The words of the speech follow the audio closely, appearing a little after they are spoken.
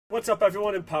What's up,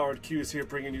 everyone? Empowered Q's here,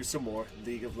 bringing you some more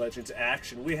League of Legends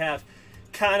action. We have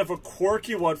kind of a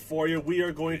quirky one for you. We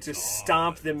are going to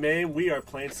stomp the main. We are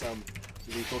playing some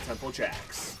Lethal Tempo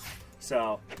Jax.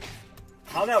 So,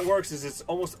 how that works is it's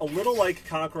almost a little like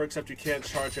Conqueror, except you can't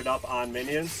charge it up on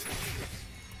minions.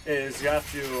 Is you have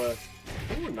to...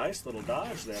 ooh, nice little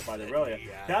dodge there by the Irelia.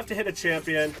 You have to hit a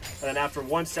champion, and then after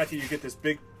 1 second you get this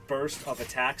big burst of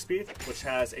attack speed, which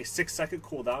has a 6-second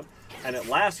cooldown, and it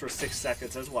lasts for 6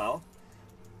 seconds as well.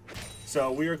 So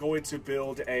we are going to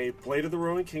build a Blade of the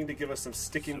Ruined King to give us some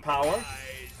sticking power,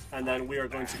 and then we are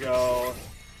going to go...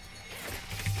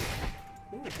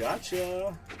 ooh,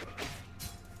 gotcha.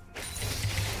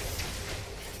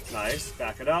 Nice,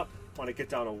 back it up. Want to get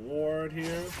down a ward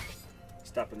here.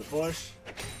 Step in the bush.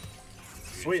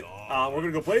 Sweet. We're going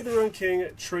to go Blade of the Ruined King,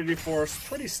 Trinity Force,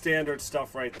 pretty standard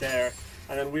stuff right there.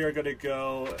 And then we are going to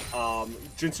go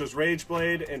Jinso's Rage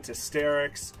Blade into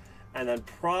Sterix, and then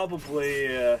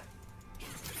probably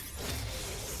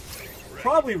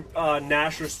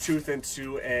Nashor's Tooth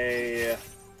into a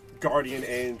Guardian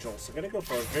Angel. So I'm going to go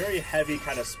for a very heavy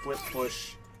kind of split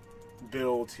push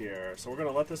build here. So we're going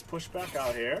to let this push back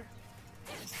out here.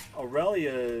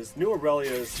 New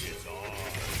Aurelia's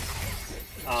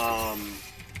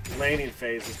laning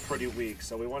phase is pretty weak,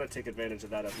 so we want to take advantage of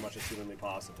that as much as humanly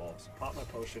possible. So pop my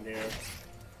potion here.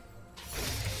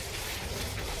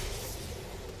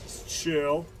 Just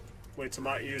chill. Wait till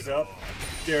my E's up.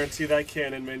 Guarantee that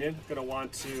cannon minion. Gonna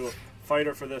want to fight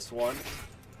her for this one.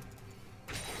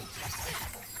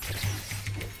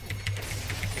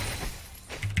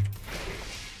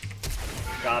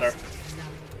 Got her.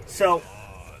 So,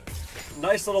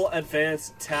 nice little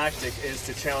advanced tactic is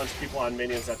to challenge people on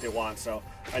minions that they want. So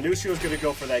I knew she was going to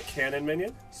go for that cannon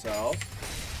minion. So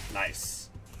nice.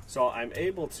 So I'm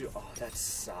able to... oh, that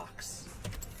sucks.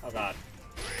 Oh, God.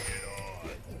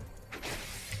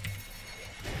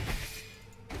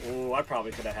 Ooh, I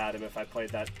probably could have had him if I played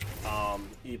that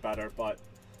E better. But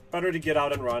better to get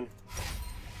out and run.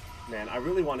 Man, I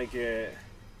really want to get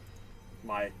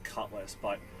my Cutlass,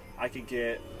 but... I could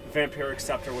get Vampiric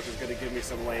Scepter, which is going to give me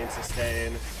some lane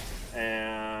sustain,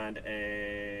 and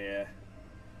a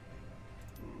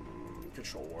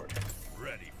control ward.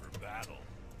 Ready for battle.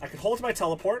 I could hold my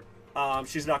teleport.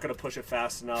 She's not going to push it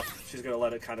fast enough. She's going to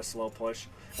let it kind of slow push.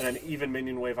 And then even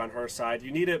minion wave on her side.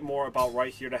 You need it more about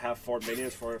right here to have 4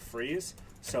 minions for a freeze.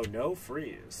 So no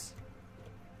freeze.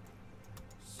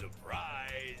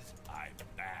 Surprise! I'm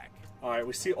back. All right,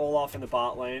 we see Olaf in the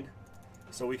bot lane.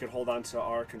 So we can hold on to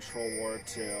our control ward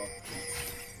too.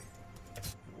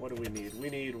 What do we need? We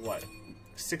need what?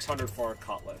 600 for our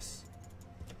Cutlass.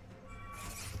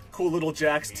 Cool little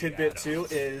Jax tidbit too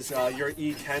is your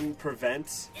E can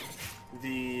prevent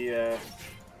the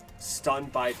stun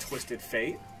by Twisted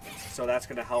Fate. So that's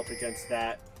going to help against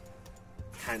that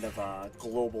kind of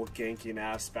global ganking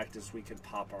aspect as we can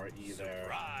pop our E there.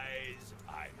 Surprise!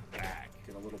 I'm back.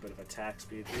 Get a little bit of attack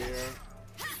speed here.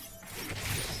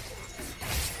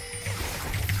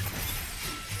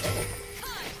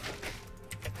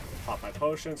 Pop my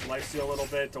potions, lifesteal a little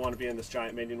bit. Don't want to be in this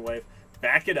giant minion wave.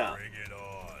 Back it up. Bring it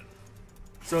on.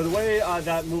 So the way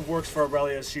that move works for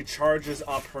Irelia is she charges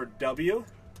up her W,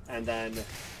 and then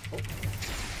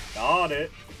got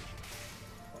it.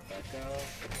 Let that go.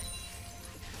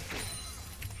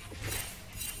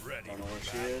 Ready. Don't know where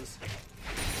she is.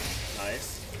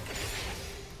 Nice.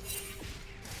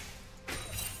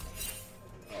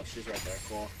 Oh, she's right there.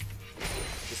 Cool.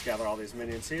 Just gather all these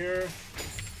minions here.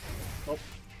 Oh.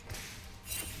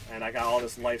 And I got all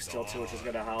this life steal too, which is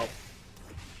going to help.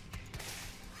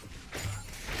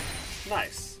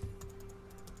 Nice.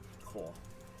 Cool.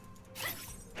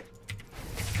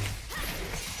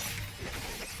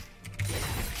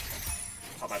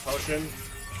 Pop my potion.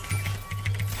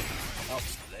 Oh.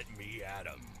 Let me at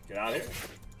him. Get out of here.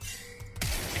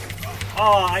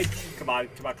 Oh, come on.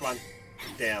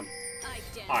 Damn.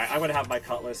 Alright, I'm going to have my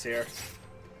Cutlass here.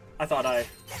 I thought I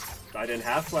didn't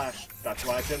have Flash. That's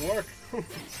why it didn't work.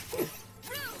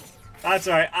 That's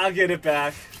alright, I'll get it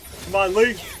back. Come on,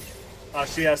 Lee. Oh,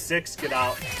 she has 6. Get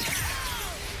out.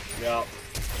 Yep.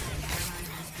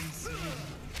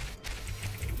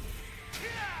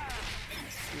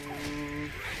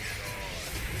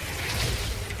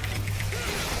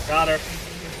 Got her.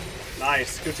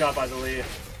 Nice. Good job by the Lee.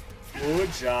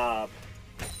 Good job.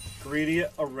 Greedy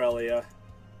Irelia.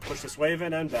 Push this wave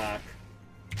in and back.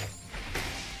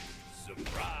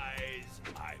 Surprise!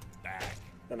 I'm back.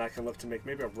 Then I can look to make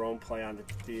maybe a roam play on the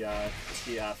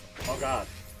TF. Oh god.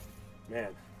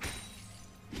 Man.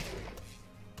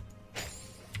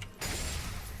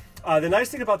 The nice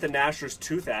thing about the Gnasher's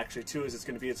Tooth, actually, too, is it's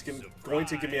going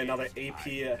to give me another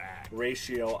AP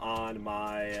ratio on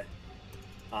my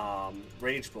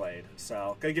Rage Blade.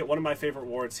 So, gonna get one of my favorite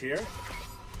wards here.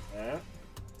 Yeah.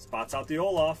 Spots out the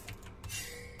Olaf.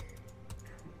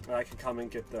 I can come and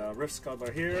get the Rift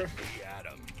Scuttler here.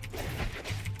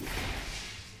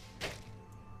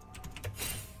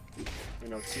 You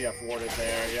know, TF warded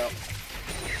there, yep.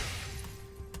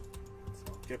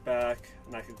 So get back,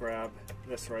 and I can grab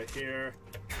this right here.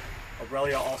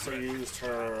 Irelia also used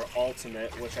her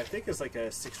ultimate, which I think is like a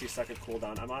 60-second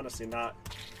cooldown. I'm honestly not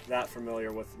that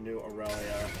familiar with new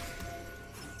Irelia.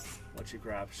 What'd she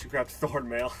grab? She grabbed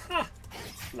Thornmail.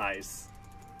 Nice.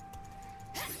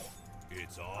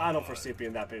 I don't foresee it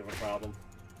being that big of a problem.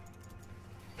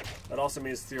 That also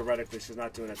means theoretically she's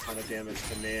not doing a ton of damage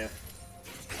to me.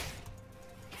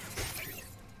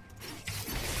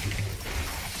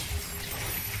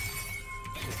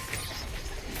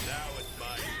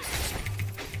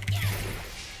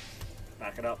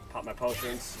 Back it up, pop my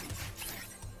potions.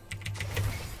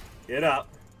 Get up.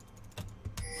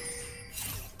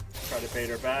 Try to bait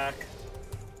her back.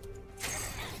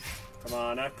 Come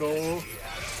on, Echo.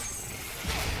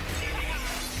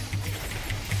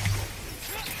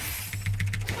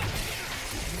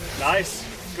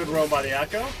 Nice. Good roam by the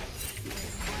Echo.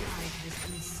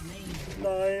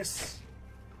 Nice.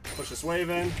 Push this wave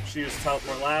in. She used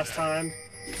teleport last time.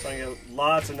 So I can get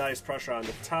lots of nice pressure on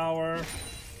the tower.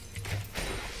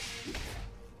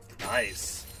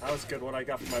 Nice. That was good. What I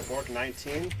got for my Bork,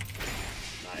 19.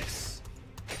 Nice.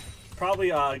 Probably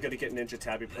going to get Ninja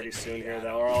Tabby pretty soon here,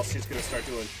 though, or else he's going to start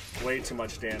doing way too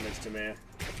much damage to me.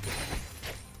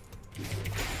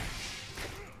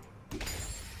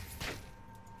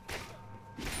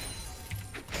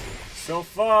 So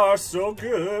far, so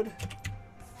good.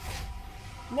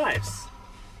 Nice.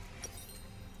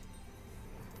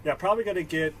 Yeah, probably going to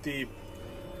get the...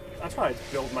 I'll probably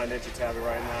build my Ninja Tabby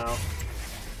right now.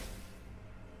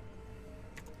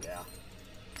 Yeah.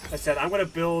 I said I'm going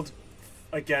to build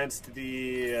against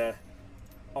the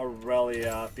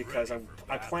Irelia because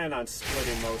I plan on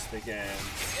splitting most of the games.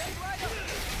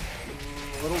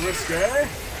 A little risque.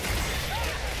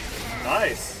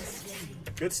 Nice.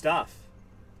 Good stuff.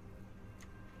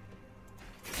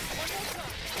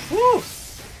 Woo!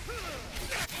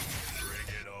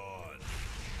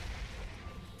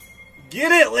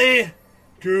 Get it, Lee!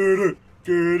 Get it!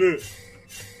 Get it!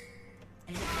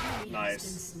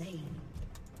 Nice.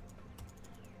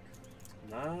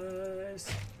 Nice.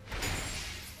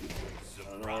 I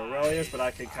don't know where Irelia is, but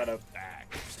I can kind of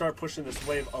start pushing this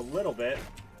wave a little bit.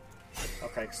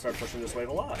 Okay, I can start pushing this wave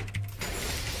a lot. I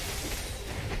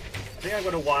think I'm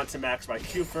going to want to max my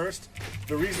Q first.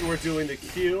 The reason we're doing the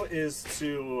Q is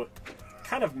to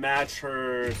kind of match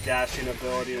her dashing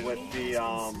ability with the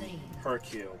her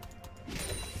Q.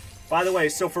 By the way,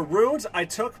 so for runes, I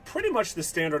took pretty much the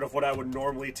standard of what I would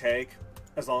normally take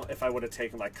if I would have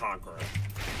taken like Conqueror.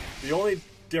 The only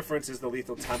difference is the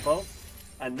lethal tempo,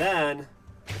 and then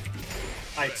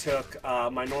I took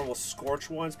my normal Scorch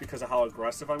ones because of how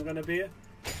aggressive I'm going to be.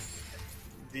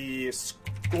 The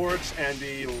Scorch and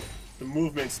the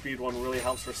movement speed one really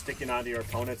helps for sticking onto your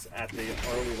opponents at the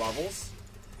early levels.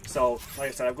 So, like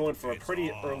I said, I'm going for a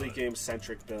pretty early game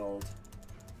centric build.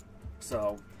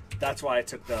 So that's why I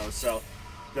took those. So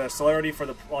the Celerity for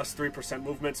the plus 3%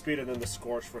 movement speed, and then the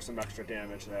Scorch for some extra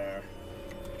damage there.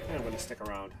 And I'm going to stick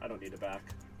around. I don't need it back.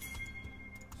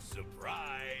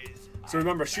 Surprise! So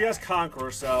remember, she has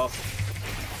Conqueror, so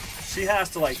she has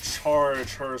to like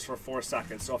charge hers for 4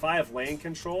 seconds. So if I have lane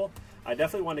control, I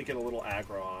definitely want to get a little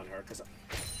aggro on her, because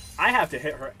I have to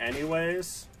hit her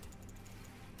anyways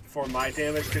for my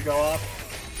damage to go up.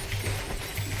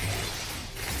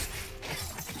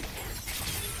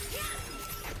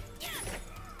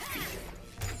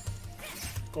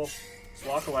 Cool. Just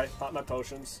walk away, pop my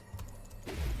potions.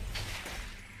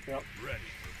 Yep. Ready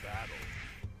for battle.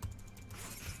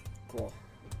 Cool.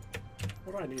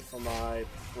 What do I need for my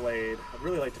blade? I'd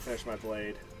really like to finish my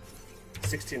blade.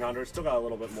 1600, still got a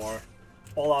little bit more.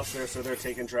 Olaf's there, so they're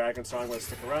taking dragon, so I'm going to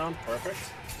stick around. Perfect.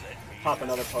 Pop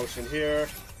another potion here.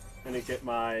 And then get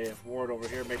my ward over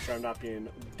here, make sure I'm not being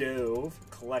dove.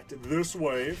 Collect this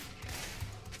wave.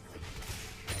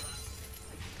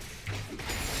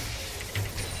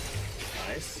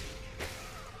 Nice.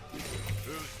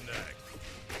 Who's next?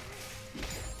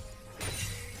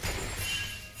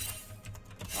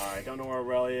 Alright, don't know where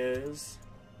Irelia is.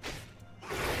 I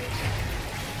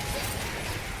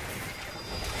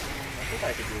think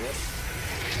I could do this.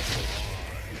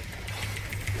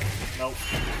 Nope.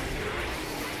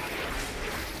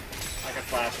 I can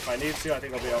flash if I need to. I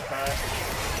think I'll be okay.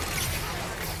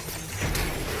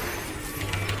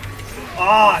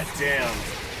 Ah, damn.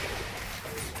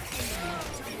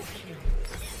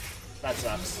 That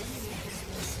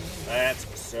sucks. That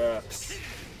sucks.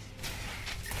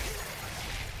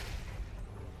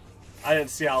 I didn't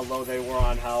see how low they were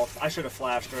on health. I should have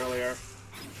flashed earlier.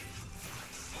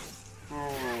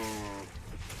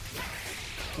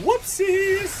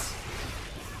 Whoopsies!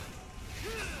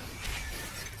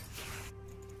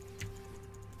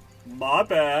 My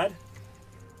bad.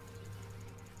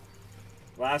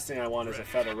 Last thing I want is a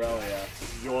fed Irelia.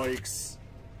 Yoinks.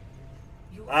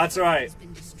 That's right.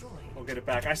 We'll get it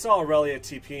back. I saw Irelia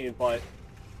TPing, but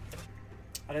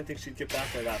I didn't think she'd get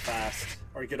back there that fast.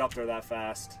 Or get up there that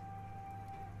fast.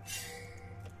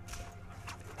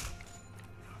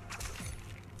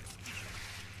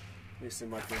 At least it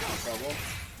might be in trouble.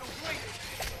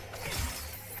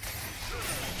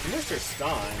 Mr.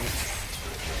 Stun.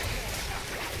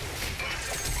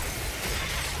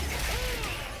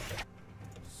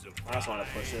 I just want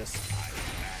to push this.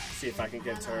 See if I can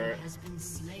get to her.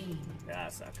 Yeah,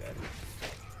 that's not good.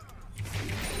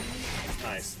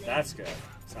 Nice. That's good.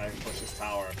 So I can push this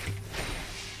tower.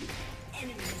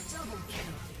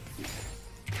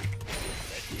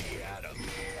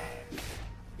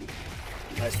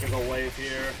 Nice big ol' wave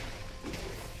here.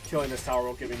 Killing this tower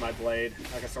won't give me my blade.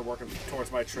 I can start working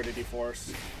towards my Trinity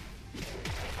Force.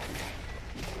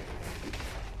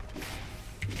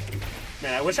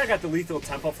 Man, I wish I got the lethal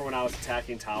tempo for when I was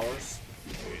attacking towers.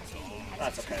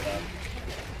 That's okay though.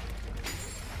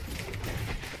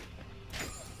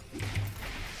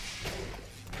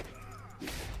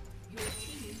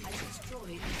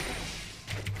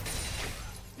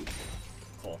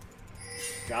 Cool.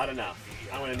 Got enough.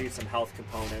 I'm gonna need some health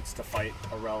components to fight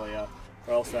Irelia,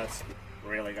 or else that's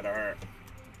really gonna hurt.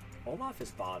 Olaf is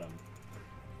bottom.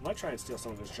 I might try and steal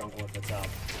some of his jungle if it's up.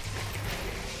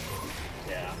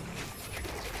 Yeah.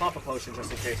 Pop a potion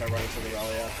just in case I run into the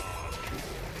Irelia.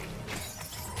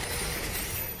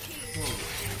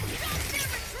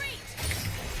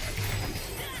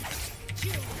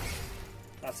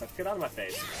 That's a get out of my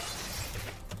face.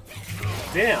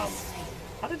 Damn.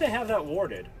 How did they have that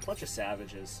warded? Bunch of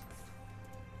savages.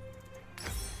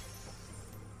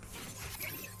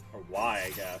 Or why, I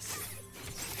guess.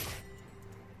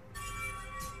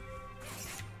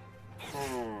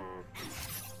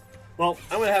 Well,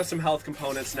 I'm gonna have some health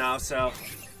components now, so.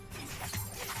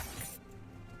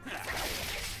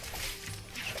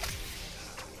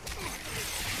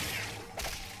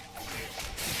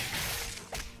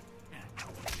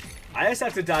 I just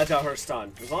have to dodge out her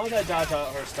stun. As long as I dodge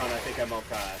out her stun, I think I'm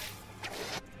okay.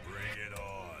 Bring it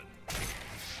on.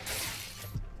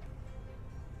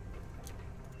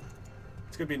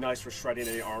 It's gonna be nice for shredding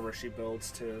any armor she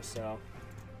builds too, so.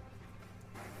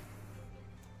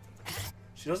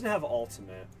 She doesn't have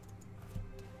ultimate.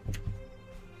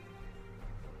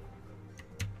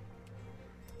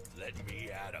 Let me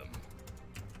at him.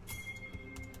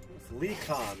 If Lee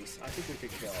comes, I think we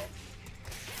could kill him.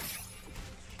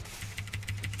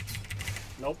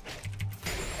 Nope.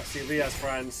 I see Lee has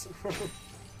friends. Bring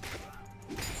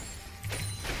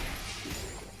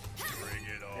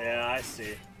it on. Yeah, I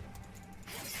see.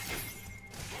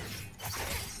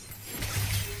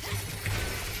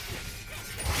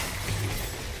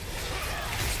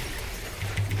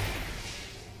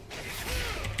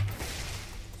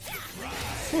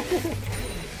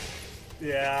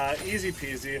 Yeah, easy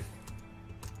peasy.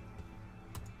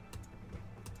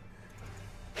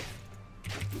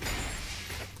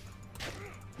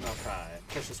 Okay,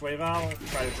 push this wave out.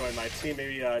 Try to join my team.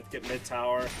 Maybe get mid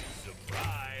tower.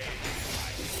 Surprise.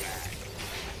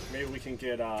 Maybe we can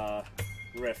get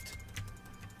Rift.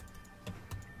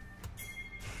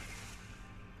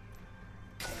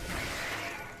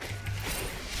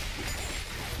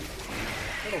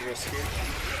 A little risky.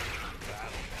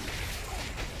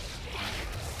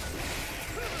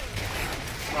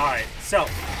 Alright, so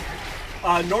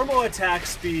normal attack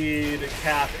speed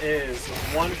cap is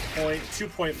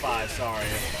 2.5, sorry.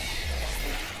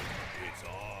 It's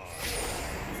on.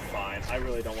 Fine, I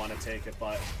really don't want to take it,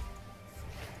 but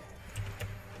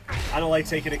I don't like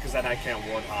taking it because then I can't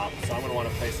ward hop, so I'm going to want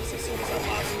to place this as soon as I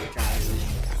possibly can.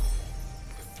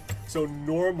 So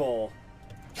normal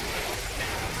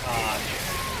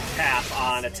cap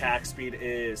on attack speed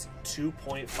is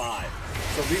 2.5.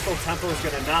 So lethal tempo is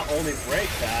going to not only break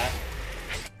that,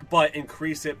 but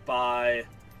increase it by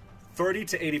 30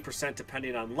 to 80%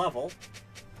 depending on level.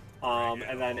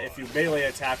 And then if you melee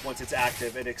attack once it's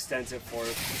active, it extends it for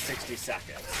 60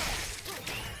 seconds.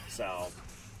 So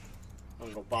I'm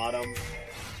going to go bottom.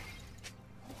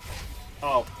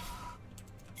 Oh.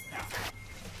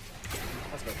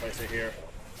 I was going to place it here.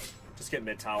 Just get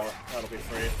mid tower. That'll be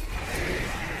free.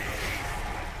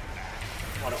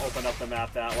 Want to open up the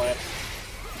map that way.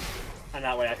 And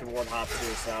that way I can ward hop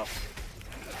too, so.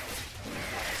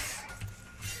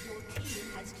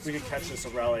 Nice. We can catch this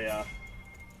Irelia.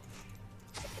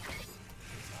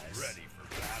 Nice. Ready for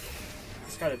battle.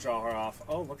 Just gotta draw her off.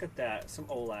 Oh, look at that. Some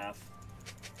Olaf.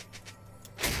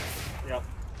 Yep.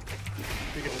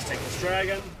 We can just take this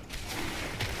dragon.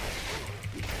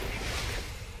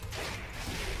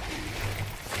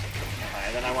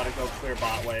 And then I want to go clear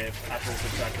bot wave after this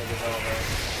objective is over.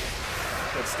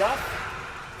 Good stuff.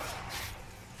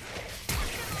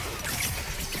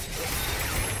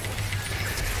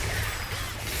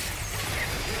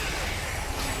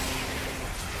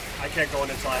 I can't go in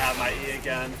until I have my E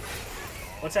again.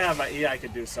 Once I have my E, I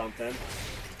can do something.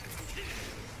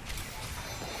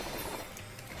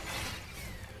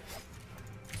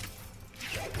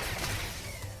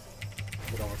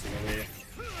 Get over to the E.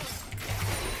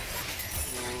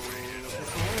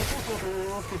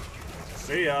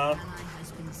 See ya.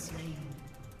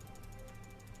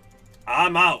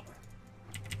 I'm out.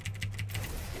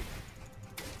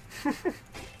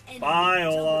 Bye,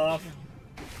 Olaf.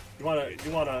 You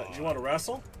wanna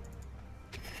wrestle?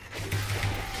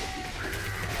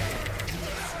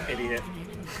 Idiot.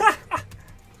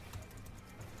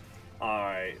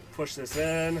 Alright, push this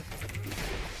in.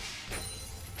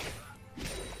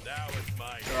 Now it's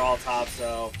mine. They're all top,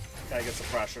 so gotta get some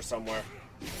pressure somewhere.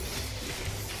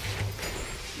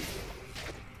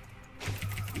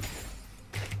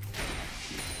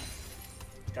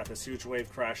 Got this huge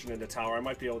wave crashing into tower. I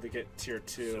might be able to get tier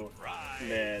 2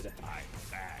 mid. I'm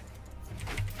back.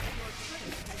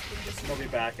 They'll be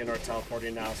back in or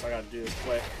teleporting now, so I gotta do this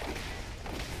quick.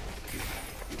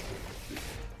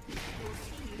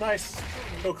 Nice.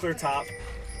 Go clear top.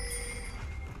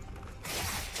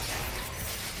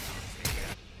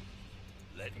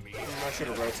 Let me. I should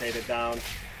have rotated down.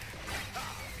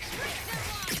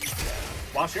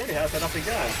 Wow, she already has that up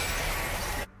again.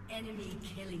 Enemy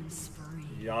killing spree.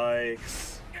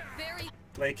 Yikes.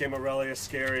 Late game Irelia is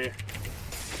scary.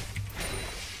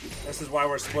 This is why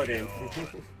we're splitting.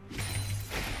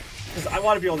 Because I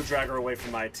want to be able to drag her away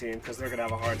from my team, because they're going to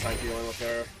have a hard time dealing with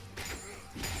her.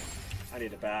 I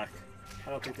need it back. I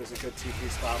don't think there's a good TP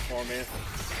spot for me.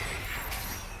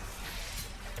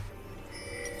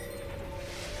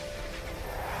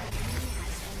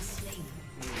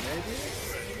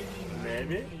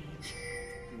 Maybe?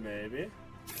 Maybe?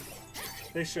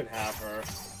 They should have her.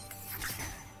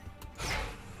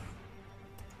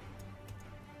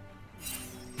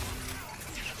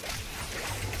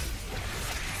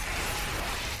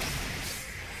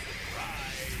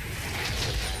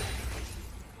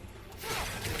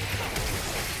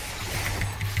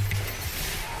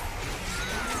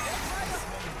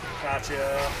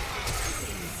 Gotcha.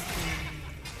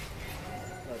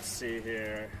 Let's see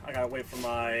here. I gotta wait for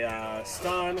my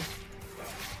stun.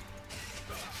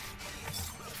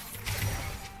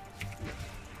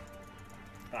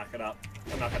 Back it up.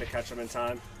 I'm not gonna catch him in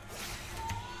time.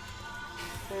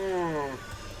 I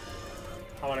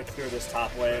want to clear this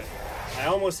top wave. I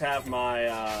almost have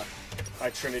my my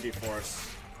Trinity Force.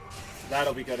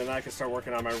 That'll be good, and I can start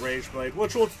working on my Rage Blade,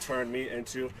 which will turn me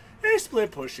into a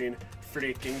split pushing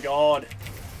freaking god.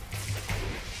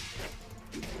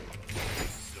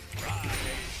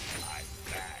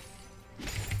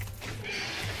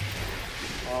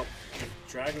 Oh,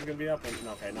 Dragon's gonna be up, and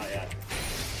okay, not yet.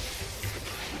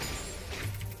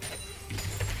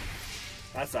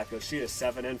 That's not good. She is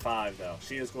 7 and 5 though.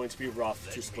 She is going to be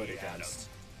rough to split against.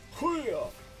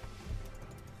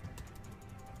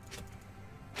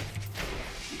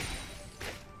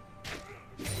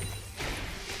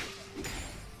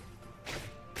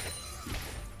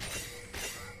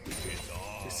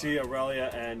 See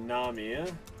Irelia and Nami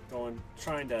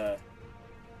trying to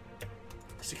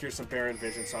secure some Baron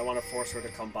vision, so I want to force her to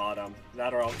come bottom.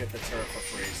 That or I'll get the turret for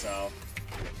free, so.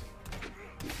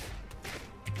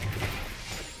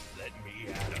 Let me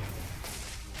at him.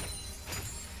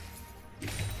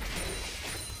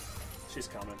 She's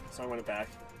coming, so I'm going to back,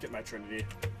 get my Trinity.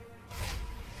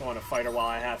 Don't want to fight her while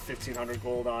I have 1,500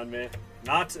 gold on me.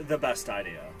 Not the best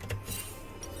idea.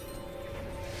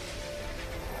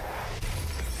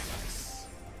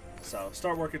 So,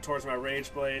 start working towards my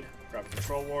Rage Blade, grab a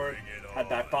Control Ward, head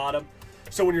back bottom.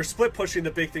 So when you're split pushing,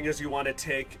 the big thing is you want to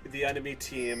take the enemy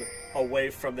team away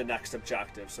from the next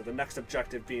objective. So the next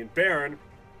objective being Baron,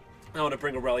 I want to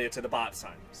bring Irelia to the bot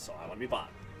side. So I want to be bot.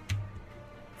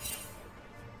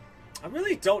 I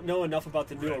really don't know enough about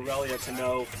the new Irelia to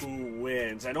know who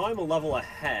wins. I know I'm a level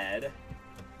ahead.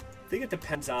 I think it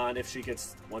depends on if she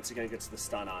gets, once again, gets the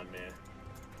stun on me.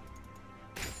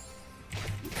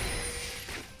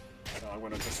 I'm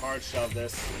gonna just hard shove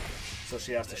this so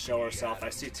she has to show herself.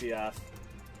 I see TF.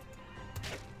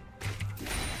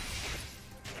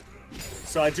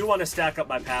 So I do want to stack up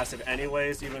my passive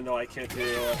anyways, even though I can't do...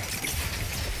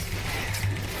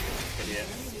 Idiot.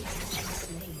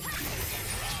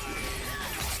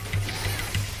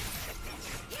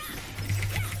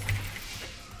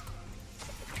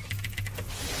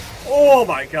 Oh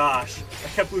my gosh! I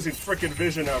kept losing frickin'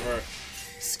 vision of her.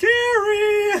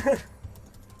 Scary!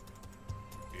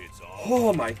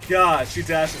 Oh my god, she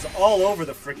dashes all over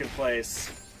the frickin' place.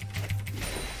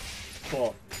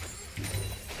 Cool.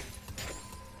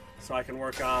 So I can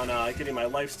work on getting my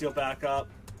lifesteal back up.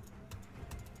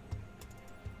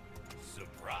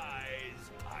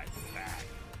 Surprise! I'm back.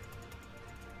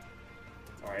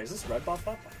 Alright, is this red buff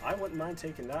up? I wouldn't mind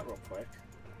taking that real quick.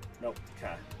 Nope,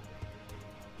 okay.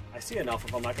 I see enough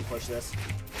of them, I can push this.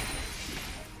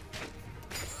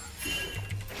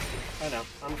 I know,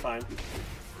 I'm fine.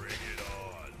 Bring it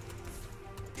on.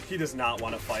 He does not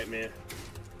want to fight me.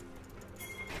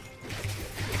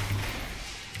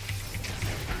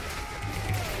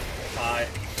 Hi.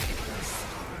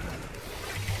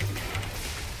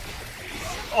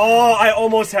 Oh, I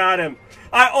almost had him.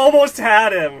 I almost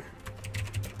had him.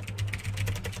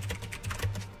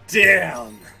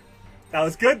 Damn. That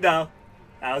was good though.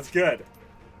 That was good.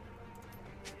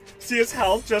 See his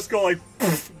health just go like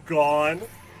poof, gone.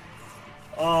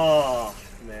 Oh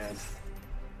man.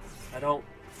 I don't.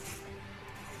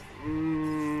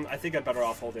 I think I'm better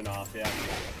off holding off. Yeah.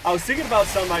 I was thinking about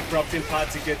some like corrupting pot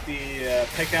to get the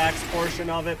pickaxe portion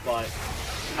of it, but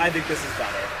I think this is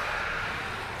better.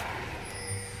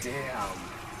 Damn.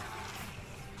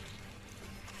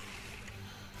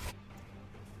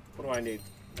 What do I need?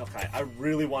 Okay, I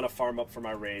really want to farm up for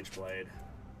my Rage Blade.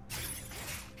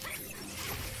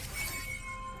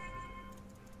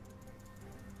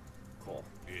 Cool.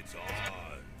 It's on.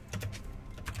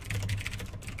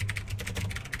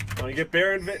 When you get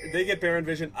Baron, they get Baron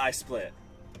Vision, I split.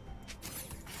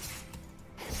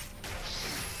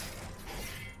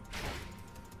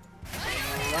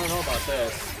 I don't know about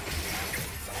this.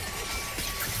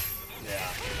 Yeah.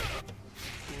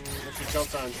 If she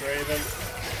jumps on Draven.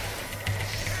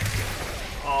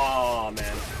 Oh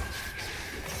man.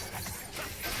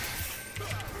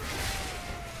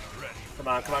 Come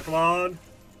on, come on, come on.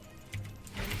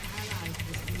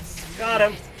 Got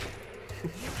him.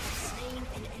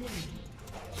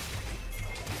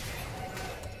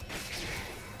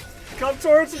 Come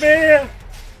towards me. Let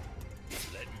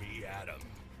me at him.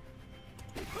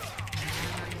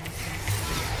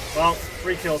 Well,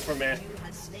 3 kills for me.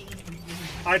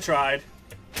 I tried.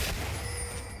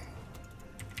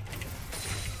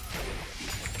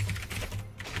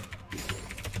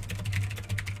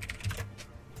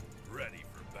 Ready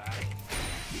for battle.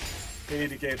 We need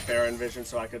to get Baron Vision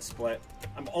so I could split.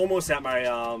 I'm almost at my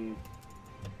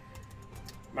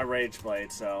my Rage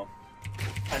Blade, so.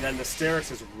 And then the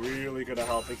Styx is really going to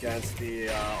help against the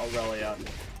Irelia.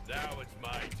 Now it's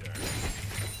my turn.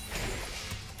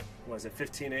 Was it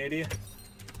 1580?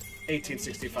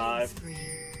 1865.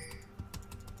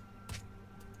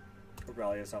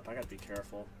 Irelia's up. I gotta be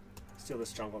careful. Steal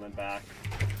this jungleman back.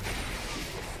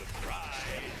 Surprise!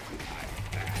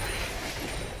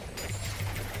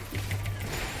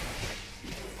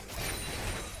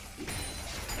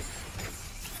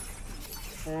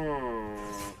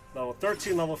 Level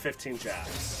 13, level 15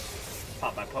 Jax.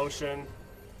 Pop my potion.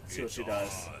 See what she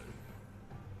does.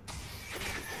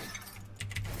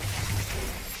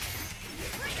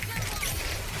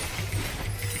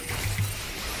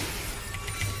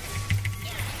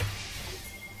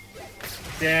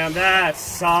 Damn, that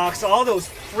sucks. All those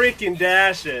freaking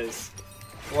dashes.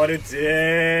 What a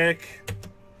dick.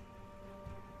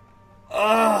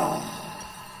 Ugh.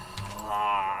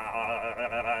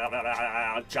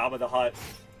 Jabba the Hutt.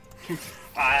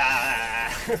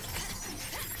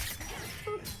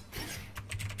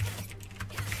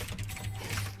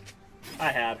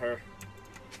 I had her.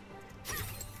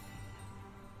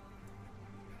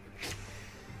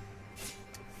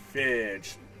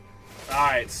 Fidge.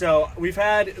 Alright, so we've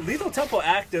had Lethal Tempo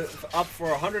active up for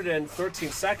 113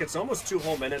 seconds, almost 2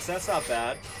 whole minutes. That's not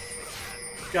bad.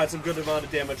 Got some good amount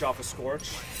of damage off of Scorch.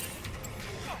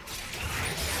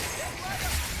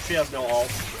 She has no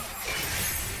ult.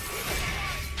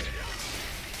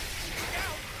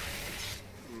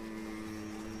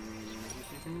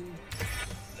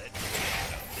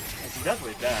 She's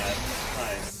definitely dead.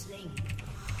 Nice.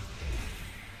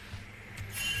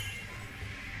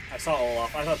 I saw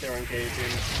Olaf. I thought they were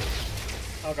engaging.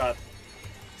 Oh god.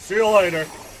 See you later.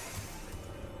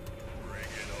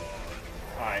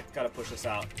 Alright, gotta push this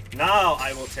out. Now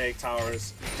I will take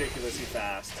towers ridiculously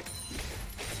fast.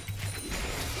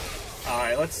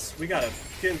 Alright, we gotta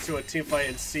get into a team fight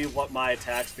and see what my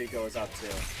attack speed goes up to.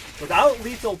 Without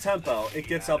lethal tempo, it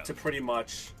gets up to pretty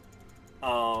much,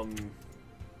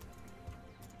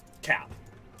 cap.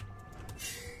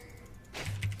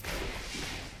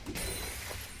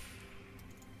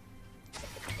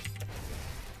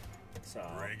 So.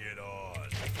 Bring it on.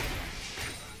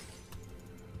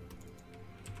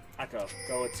 Echo,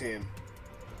 go with team.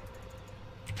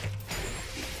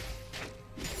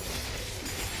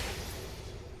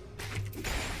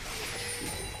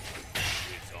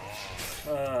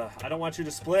 I don't want you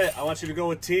to split. I want you to go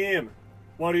with team.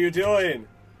 What are you doing?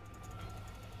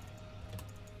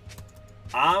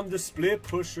 I'm the split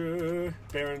pusher.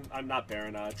 Baron, I'm not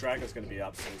Baron. Dragon's gonna be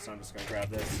up soon, so I'm just gonna grab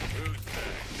this.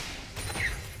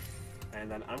 And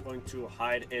then I'm going to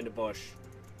hide in the bush.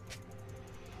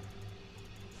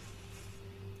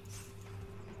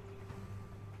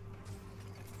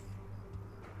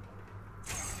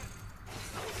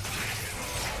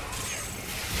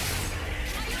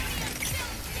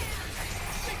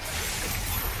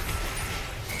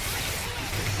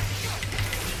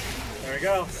 There we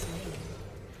go.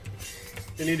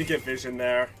 They need to get vision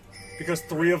there. Because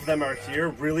 3 of them are here,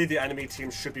 really the enemy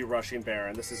team should be rushing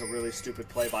Baron. This is a really stupid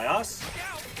play by us.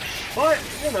 But,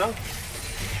 you know.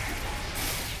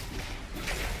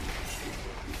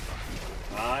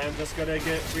 I am just gonna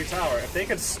get free tower. If they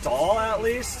can stall at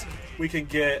least, we can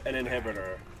get an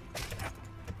inhibitor.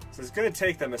 So it's gonna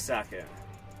take them a second.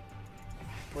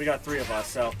 We got 3 of us,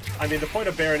 so I mean the point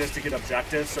of Baron is to get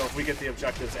objectives, so if we get the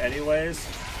objectives anyways,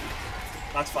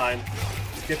 that's fine.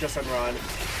 Let's get this and run.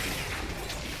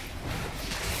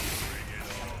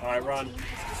 Alright, run.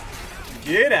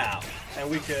 Get out! And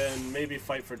we can maybe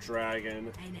fight for Dragon.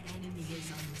 An enemy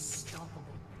is unstoppable.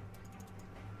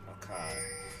 Okay.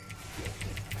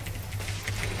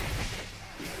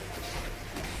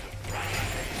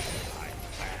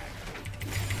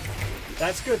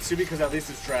 That's good too, because at least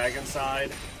it's Dragon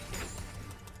side.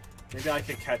 Maybe I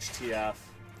could catch TF.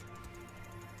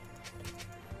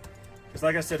 Because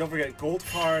like I said, don't forget, gold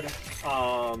card,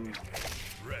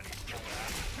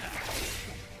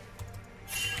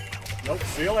 nope,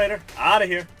 see you later. Out of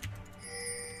here.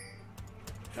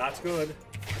 That's good.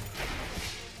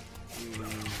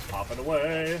 Popping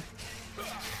away.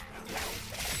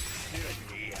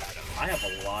 I have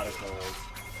a lot of gold.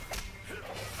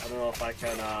 I don't know if I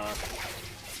can, I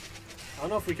don't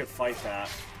know if we could fight that.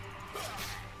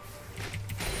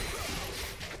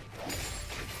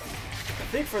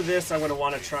 I think for this, I'm going to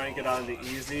want to try and get on the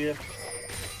easy. I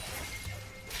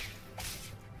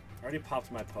already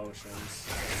popped my potions.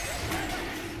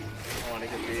 I want to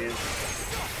get these.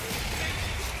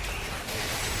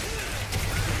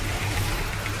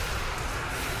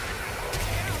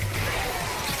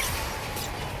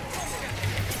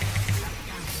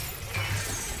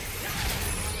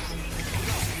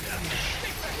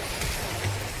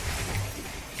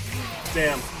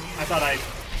 Damn, I thought I'd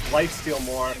lifesteal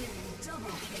more.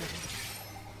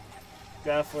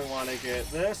 Definitely want to get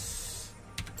this.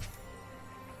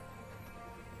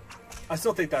 I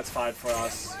still think that's fine for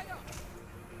us.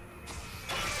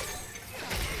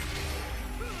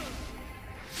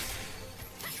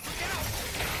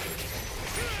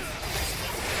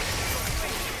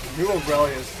 New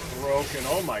Irelia is broken.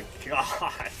 Oh my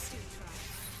god.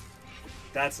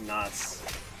 That's nuts.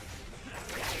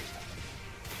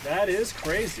 That is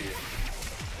crazy.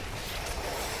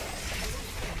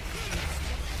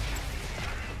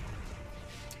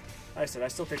 Like I said, I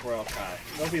still think we're okay.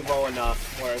 They'll be low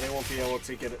enough where they won't be able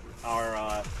to get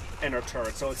our inner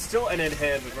turret. So it's still an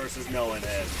inhib versus no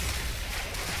inhib,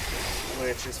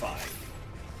 which is fine.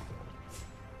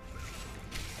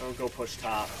 I'll go push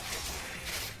top.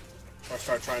 Or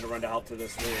start trying to run to help to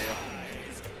this lead.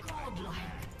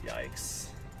 Yikes.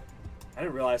 I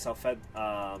didn't realize how fed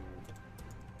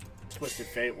Twisted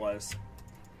Fate was.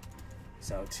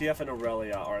 So TF and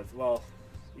Irelia are, well,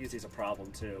 Easy's a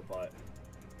problem too, but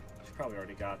she probably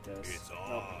already got this. It's on.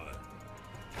 Nope.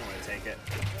 I'm gonna take it.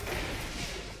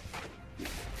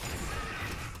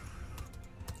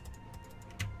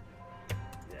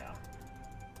 Yeah.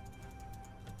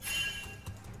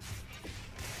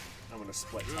 I'm gonna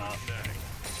split top.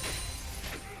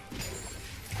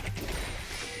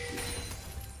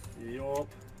 Yup.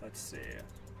 Let's see.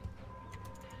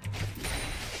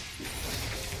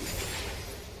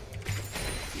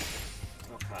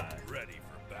 Okay. Ready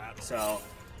for battle. So,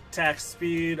 attack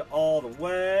speed all the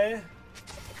way.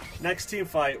 Next team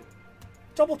fight,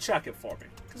 double check it for me,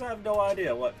 because I have no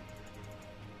idea what.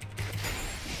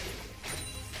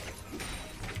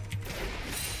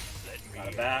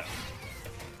 the bat.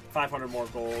 500 more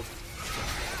gold.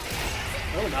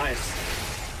 Oh, nice.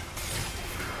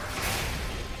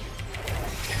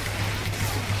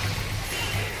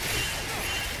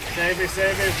 Save me,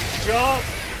 save me. Jump!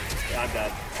 Yeah, I'm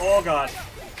dead. Oh, God.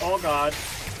 Oh, God.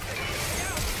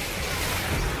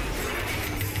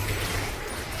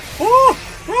 Woo!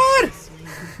 Run!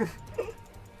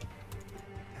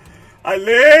 I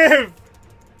live!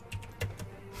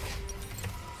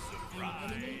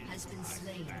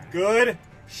 Good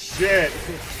shit.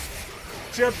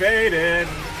 Debated.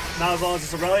 Now as long as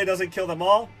this Irelia doesn't kill them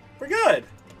all, we're good.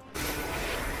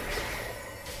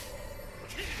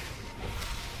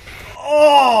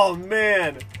 Oh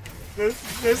man. The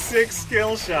 6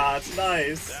 skill shots.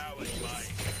 Nice.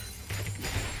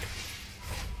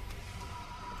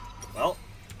 Well,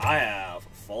 I have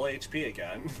full HP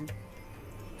again.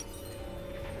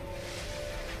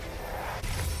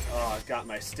 Oh, I've got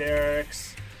my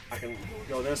Sterix. I can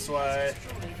go this way.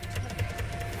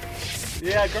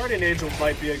 Yeah, Guardian Angel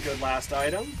might be a good last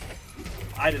item.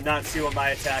 I did not see what my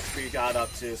attack speed got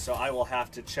up to, so I will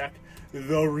have to check the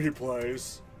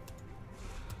replays.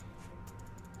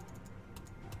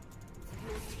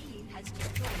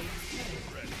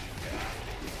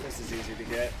 This is easy to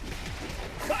get.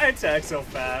 I attack so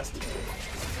fast.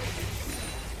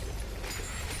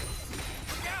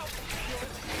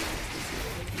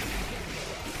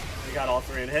 We got all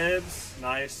 3 inhibs.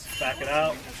 Nice. Back it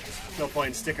out. No point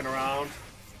in sticking around.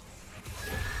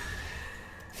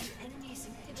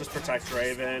 Just protect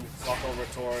Raven. Walk over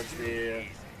towards the...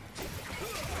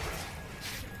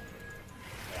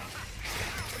 Yeah.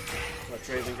 Let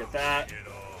Raven get that.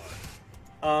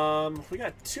 We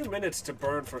got 2 minutes to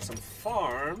burn for some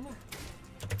farm.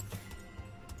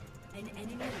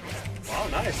 Wow,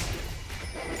 nice.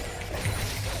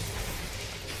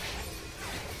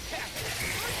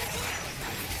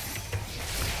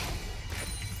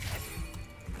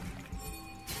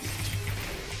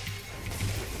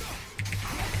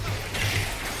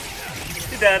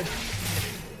 He's dead.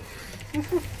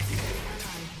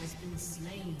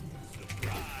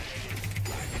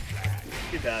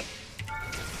 He's dead.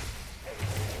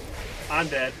 I'm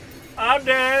dead. I'm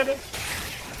dead.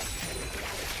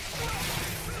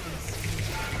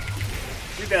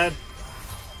 You're dead.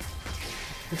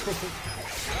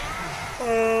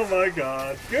 Oh my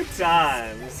god. Good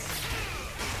times.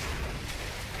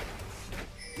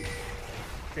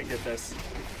 Can't get this.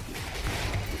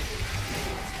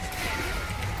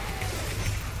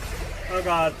 Oh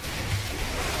god.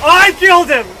 Oh, I killed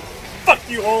him! Fuck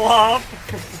you, Olaf!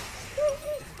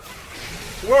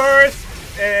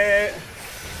 Worth it.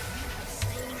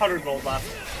 100 gold left.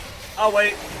 Oh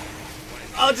wait.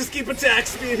 I'll just keep attack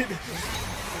speed.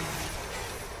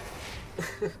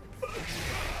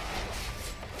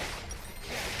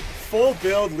 Full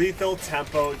build lethal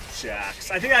tempo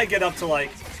Jax. I think I get up to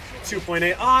like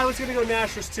 2.8. Oh, I was gonna go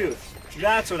Nashor's Tooth.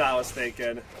 That's what I was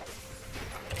thinking.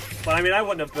 But I mean, I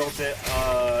wouldn't have built it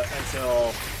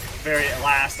until very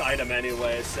last item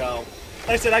anyway. So, like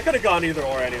I said, I could have gone either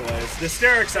or anyways. The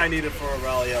Sterix I needed for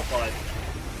Irelia, but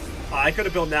I could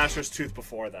have built Nashor's Tooth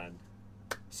before then.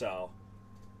 So,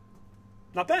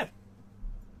 not bad.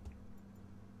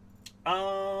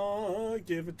 I'll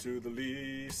give it to the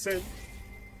Lee Sin.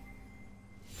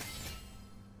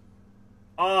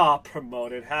 Ah,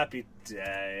 promoted. Happy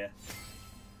day.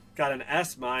 Got an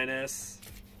S-.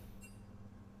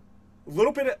 A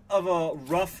little bit of a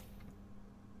rough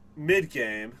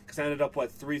mid-game, because I ended up,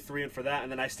 what, 3-3 and for that,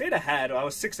 and then I stayed ahead. I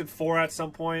was 6-4 at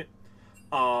some point.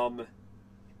 But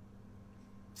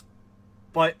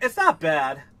it's not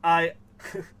bad.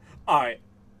 Alright.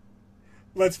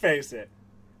 Let's face it.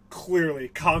 Clearly,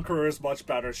 Conqueror is much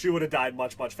better. She would have died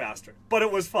much, much faster. But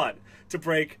it was fun to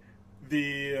break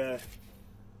the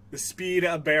speed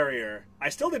barrier. I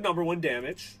still did #1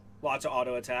 damage. Lots of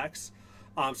auto attacks.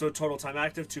 So total time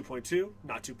active, 2.2.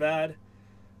 Not too bad.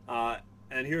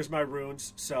 And here's my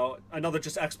runes. So another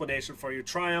just explanation for you.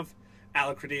 Triumph,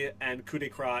 Alacrity, and Coup de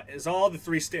Grace is all the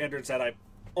 3 standards that I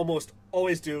almost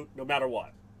always do, no matter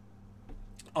what.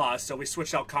 So we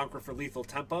switched out Conquer for Lethal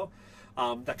Tempo.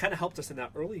 That kind of helped us in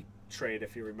that early trade,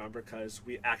 if you remember, because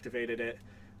we activated it,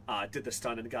 did the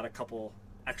stun, and got a couple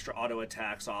extra auto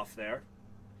attacks off there.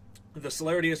 The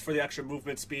Celerity is for the extra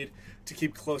movement speed to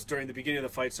keep close during the beginning of the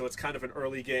fight, so it's kind of an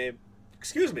early game,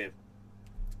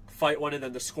 fight one, and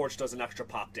then the Scorch does an extra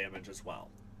pop damage as well.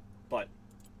 But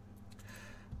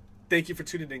thank you for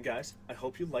tuning in, guys. I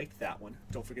hope you liked that one.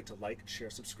 Don't forget to like, share,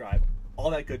 subscribe, all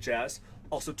that good jazz.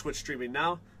 Also Twitch streaming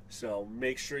now, so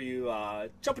make sure you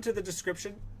jump into the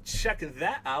description, check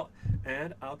that out,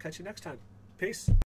 and I'll catch you next time. Peace.